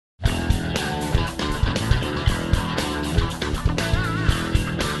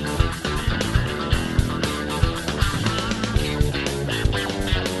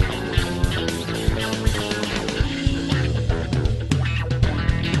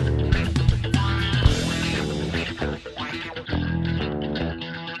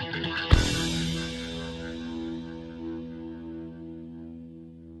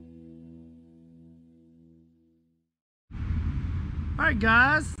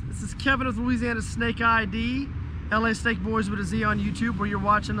guys? This is Kevin with Louisiana Snake Id, LA Snake Boys with a Z on YouTube, where you're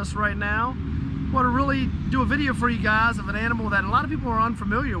watching us right now. I want to really do a video for you guys of an animal that a lot of people are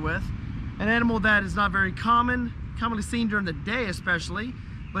unfamiliar with, an animal that is not very commonly seen during the day especially,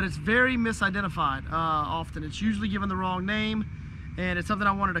 but it's very misidentified often. It's usually given the wrong name, and it's something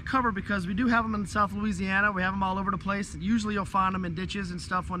I wanted to cover because we do have them in South Louisiana. We have them all over the place. Usually you'll find them in ditches and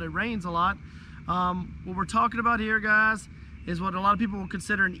stuff when it rains a lot. What we're talking about here, guys, is what a lot of people will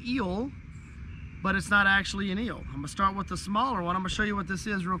consider an eel, but it's not actually an eel. I'm gonna start with the smaller one. I'm gonna show you what this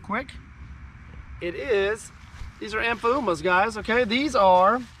is real quick. These are Amphiumas, guys, okay? These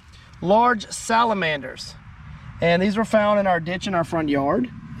are large salamanders, and these were found in our ditch in our front yard,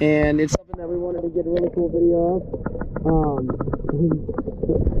 and it's something that we wanted to get a really cool video of.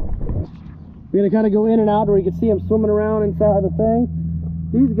 We're gonna kind of go in and out where you can see them swimming around inside the thing.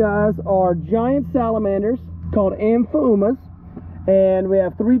 These guys are giant salamanders called Amphiumas, and we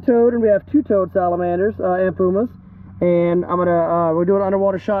have three-toed and we have two-toed salamanders, Amphiumas. And I'm gonna we're doing an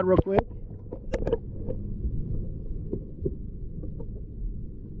underwater shot real quick.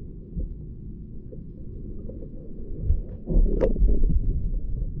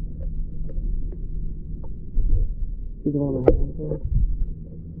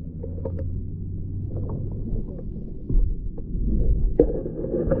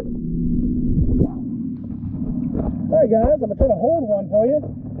 Alright guys, I'm going to try to hold one for you.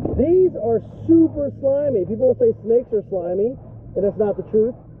 These are super slimy. People will say snakes are slimy, and it's not the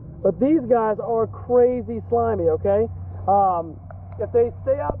truth. But these guys are crazy slimy, okay? If they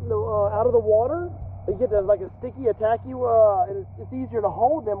stay out of the water, they get like a sticky attack you, and it's easier to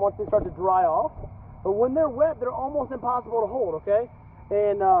hold them once they start to dry off. But when they're wet, they're almost impossible to hold, okay?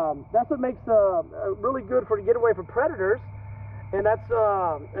 And that's what makes really good to get away from predators. And that's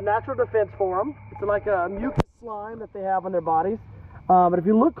a natural defense for them. It's like a mucus slime that they have on their bodies. But if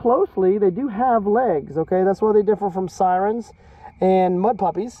you look closely, they do have legs, okay? That's where they differ from sirens and mud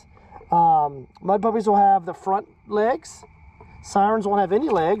puppies. Mud puppies will have the front legs. Sirens won't have any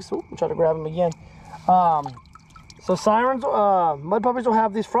legs. Ooh, I'm trying to grab them again. So sirens, mud puppies will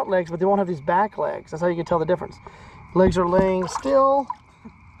have these front legs, but they won't have these back legs. That's how you can tell the difference. Legs are laying still.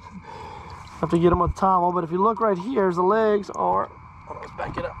 Have to get them with a towel, but if you look right here, the legs are, let's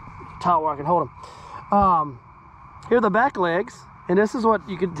back it up, towel where I can hold them. Here are the back legs, and this is what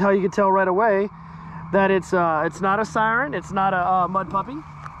you can tell right away that it's not a siren, it's not a mud puppy.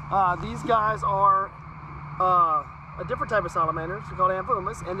 These guys are a different type of salamanders. They're called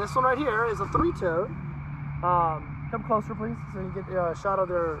Amphiumas, and this one right here is a three-toed. Come closer, please, so you can get a shot of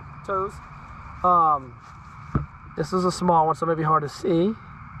their toes. This is a small one, so it may be hard to see.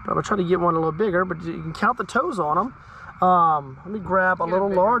 But I'm gonna try to get one a little bigger, but you can count the toes on them. Let me grab a little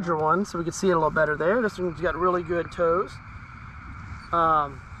larger one so we can see it a little better there. This one's got really good toes.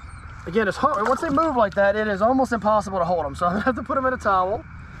 Again, it's hard. Once they move like that, it is almost impossible to hold them. So I'm gonna have to put them in a towel.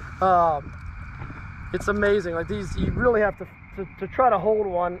 It's amazing. Like these, you really have to try to hold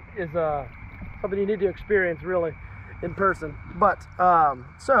one is something you need to experience really in person. But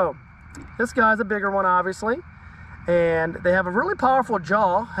so this guy's a bigger one, obviously. And they have a really powerful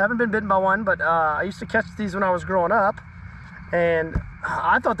jaw. Haven't been bitten by one, but I used to catch these when I was growing up, and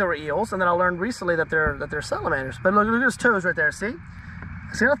I thought they were eels, and then I learned recently that they're salamanders. But look at his toes right there. See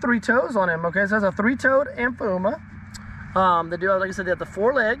the three toes on him. Okay, so that's a three-toed Amphiuma. They do, like I said, they have the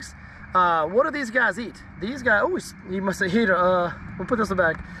four legs. What do these guys eat? These guys, oh, he must have ate we'll put this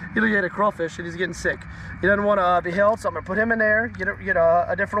back. He ate a crawfish, and he's getting sick. He doesn't want to be held, so I'm gonna put him in there. Get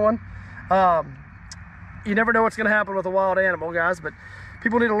a different one. You never know what's going to happen with a wild animal, guys, but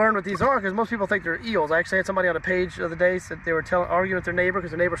people need to learn what these are because most people think they're eels. I actually had somebody on a page the other day said they were arguing with their neighbor because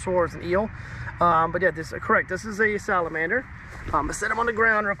their neighbor swore it's an eel. But yeah, this is correct. This is a salamander. I'm going to set him on the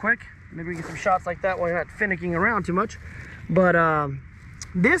ground real quick. Maybe we get some shots like that while you're not finicking around too much. But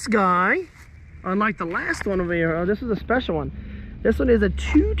this guy, unlike the last one over here, this is a special one. This one is a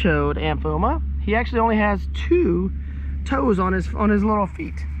two-toed Amphiuma. He actually only has two toes on his little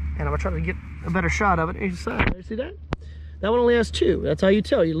feet. And I'm going to try to get a better shot of it. You see that? That one only has two. That's how you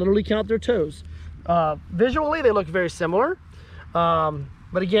tell. You literally count their toes. Visually, they look very similar.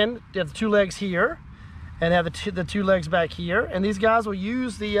 But again, they have the two legs here, and they have the two legs back here. And these guys will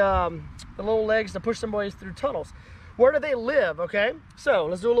use the little legs to push some ways through tunnels. Where do they live? Okay, so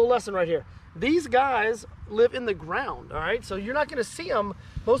let's do a little lesson right here. These guys live in the ground. All right, so you're not going to see them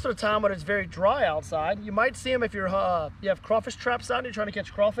most of the time when it's very dry outside. You might see them if you have crawfish traps out and you're trying to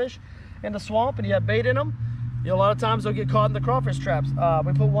catch crawfish in the swamp and you have bait in them. A lot of times they'll get caught in the crawfish traps.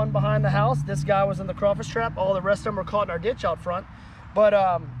 We put one behind the house. This guy was in the crawfish trap. All the rest of them were caught in our ditch out front.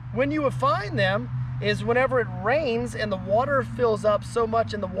 But when you would find them, is whenever it rains and the water fills up so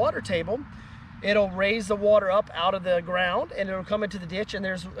much in the water table, it'll raise the water up out of the ground and it'll come into the ditch. And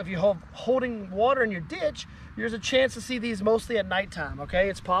if you're holding water in your ditch, there's a chance to see these mostly at nighttime, okay?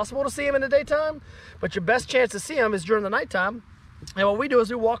 It's possible to see them in the daytime, but your best chance to see them is during the nighttime. And what we do is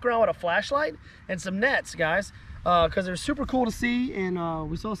we walk around with a flashlight and some nets, guys, because they're super cool to see. And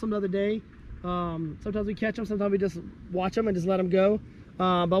we saw some the other day. Sometimes we catch them, sometimes we just watch them and just let them go.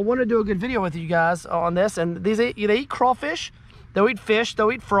 But I wanted to do a good video with you guys on this. And they eat crawfish, they'll eat fish,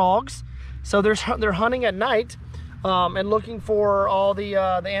 they'll eat frogs. So they're hunting at night and looking for all the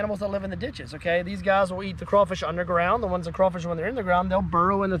animals that live in the ditches, okay? These guys will eat the crawfish underground. The ones that crawfish, when they're in the ground, they'll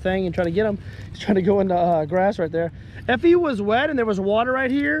burrow in the thing and try to get them. He's trying to go in the grass right there. If he was wet and there was water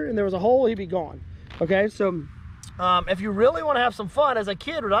right here and there was a hole, he'd be gone, okay? So if you really want to have some fun, as a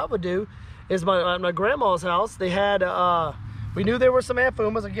kid, what I would do is my grandma's house, they had, we knew there were some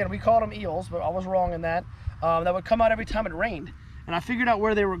Amphiumas. Again, we called them eels, but I was wrong in that. That would come out every time it rained. And I figured out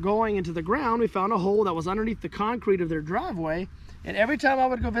where they were going into the ground. We found a hole that was underneath the concrete of their driveway. And every time I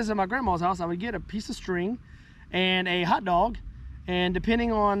would go visit my grandma's house, I would get a piece of string and a hot dog. And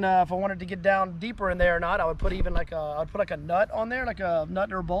depending on if I wanted to get down deeper in there or not, I would put even I'd put like a nut on there, like a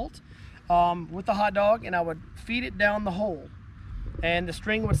nut or a bolt with the hot dog, and I would feed it down the hole. And the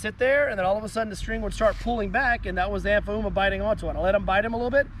string would sit there, and then all of a sudden the string would start pulling back, and that was the Amphiuma biting onto it. I let him bite him a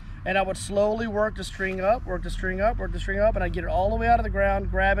little bit, and I would slowly work the string up, work the string up, work the string up, and I'd get it all the way out of the ground,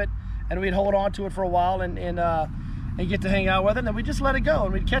 grab it, and we'd hold on to it for a while and get to hang out with it, and then we'd just let it go,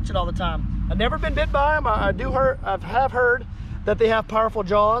 and we'd catch it all the time. I've never been bit by them. I have heard that they have powerful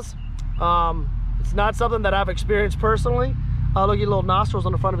jaws. It's not something that I've experienced personally. Look at the little nostrils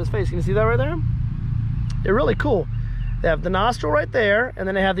on the front of his face. Can you see that right there? They're really cool. They have the nostril right there, and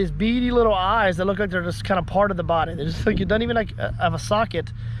then they have these beady little eyes that look like they're just kind of part of the body. They just like, it doesn't even like have a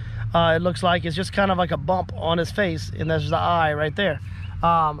socket. It looks like it's just kind of like a bump on his face, and there's the eye right there.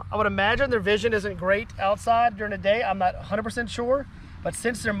 I would imagine their vision isn't great outside during the day. I'm not 100% sure, but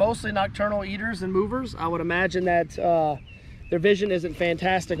since they're mostly nocturnal eaters and movers, I would imagine that their vision isn't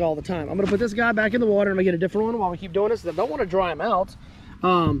fantastic all the time. I'm gonna put this guy back in the water and I'm gonna get a different one while we keep doing this. I don't want to dry him out.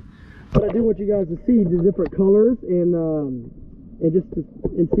 But I do want you guys to see the different colors and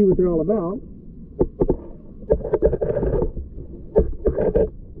see what they're all about.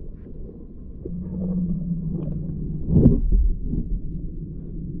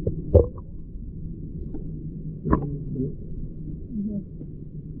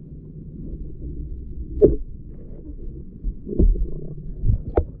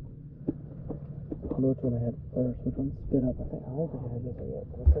 Which one I had first? Which one spit up? I don't think I had this one yet.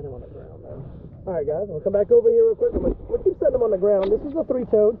 I'll set him on the ground then. Alright guys, I'm gonna come back over here real quick. We'll keep setting him on the ground. This is a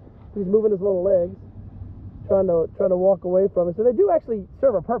three-toed. He's moving his little legs, trying to walk away from it. So they do actually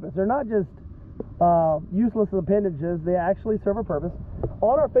serve a purpose. They're not just useless appendages. They actually serve a purpose.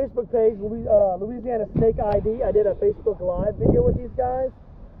 On our Facebook page, Louisiana Snake Id, I did a Facebook Live video with these guys,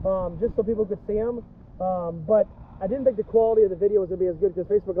 just so people could see them. But I didn't think the quality of the video was going to be as good because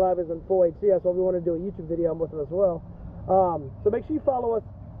Facebook Live isn't full HD. That's why we want to do a YouTube video with them as well. So make sure you follow us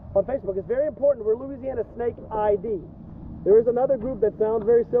on Facebook. It's very important. We're Louisiana Snake Id. There is another group that sounds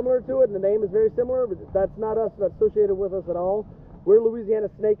very similar to it, and the name is very similar, but that's not us. That's associated with us at all. We're Louisiana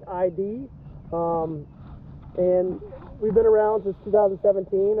Snake Id. And we've been around since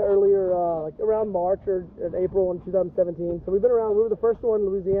 2017, earlier, like around March or April in 2017. So we've been around. We were the first one in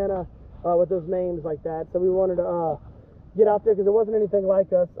Louisiana with those names like that. So we wanted to get out there because there wasn't anything like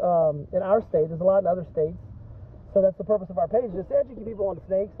us in our state. There's a lot in other states. So that's the purpose of our page, just to educate people on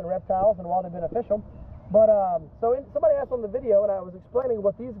snakes and reptiles and why they're beneficial. But somebody asked on the video, and I was explaining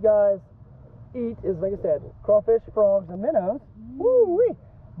what these guys eat is, like I said, crawfish, frogs, and minnows. Woo-wee!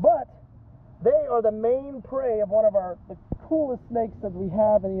 But they are the main prey of one of the coolest snakes that we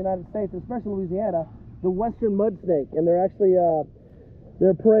have in the United States, especially Louisiana, the western mud snake. And they're actually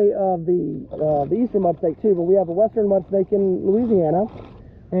they're prey of the eastern mud snake too. But we have a western mud snake in Louisiana,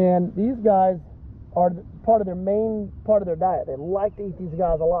 and these guys are part of their diet. They like to eat these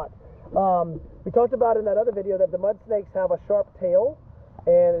guys a lot. We talked about in that other video that the mud snakes have a sharp tail,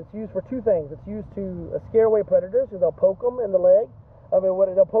 and it's used for two things. It's used to scare away predators, because they'll poke them in the leg.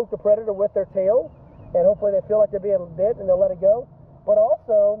 They'll poke the predator with their tail, and hopefully they feel like they're being bit and they'll let it go. But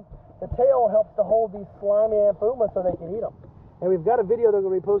also, the tail helps to hold these slimy Amphiumas so they can eat them. And we've got a video that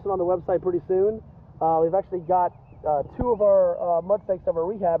we're going to be posting on the website pretty soon. We've actually got two of our mud snakes that we're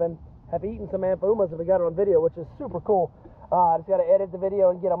rehabbing have eaten some Amphiumas, and we got it on video, which is super cool. I just got to edit the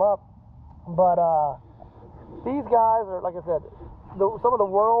video and get them up. But these guys are, like I said, some of the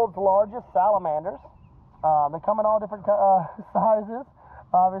world's largest salamanders. They come in all different sizes.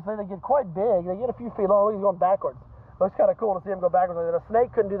 Obviously, they get quite big. They get a few feet long. Look, he's going backwards. Looks kind of cool to see them go backwards. A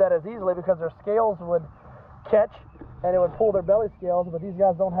snake couldn't do that as easily because their scales would catch and it would pull their belly scales, but these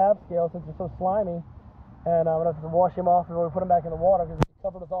guys don't have scales since they're so slimy. And I'm going to have to wash him off before we put him back in the water because he's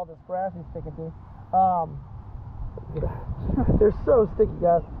covered with all this grass he's sticking to. They're so sticky,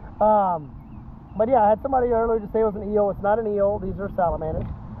 guys. But yeah, I had somebody earlier just say it was an eel. It's not an eel. These are salamanders.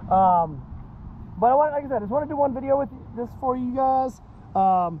 But like I said, I just want to do one video with this for you guys.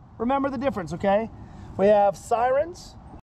 Remember the difference, okay? We have sirens